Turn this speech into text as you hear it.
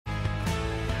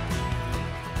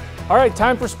All right,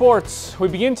 time for sports. We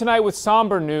begin tonight with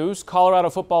somber news. Colorado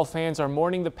football fans are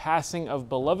mourning the passing of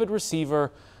beloved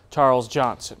receiver Charles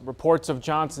Johnson. Reports of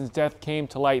Johnson's death came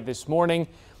to light this morning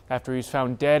after he was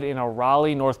found dead in a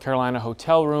Raleigh, North Carolina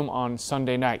hotel room on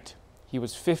Sunday night. He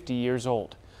was 50 years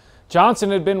old. Johnson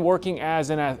had been working as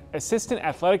an assistant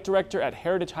athletic director at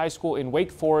Heritage High School in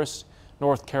Wake Forest,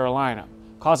 North Carolina.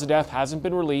 Cause of death hasn't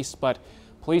been released, but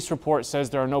police report says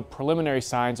there are no preliminary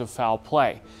signs of foul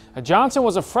play. Johnson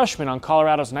was a freshman on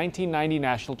Colorado's 1990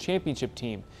 national championship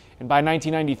team, and by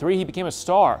 1993 he became a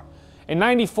star. In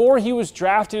 '94 he was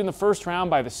drafted in the first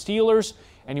round by the Steelers,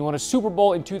 and he won a Super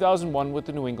Bowl in 2001 with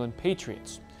the New England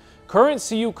Patriots. Current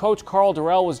CU coach Karl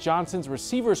Dorrell was Johnson's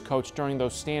receivers coach during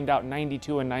those standout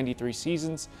 92 and 93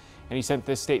 seasons, and he sent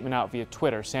this statement out via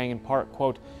Twitter, saying in part,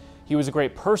 quote, "He was a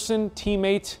great person,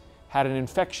 teammate, had an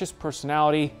infectious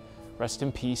personality. Rest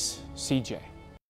in peace, CJ."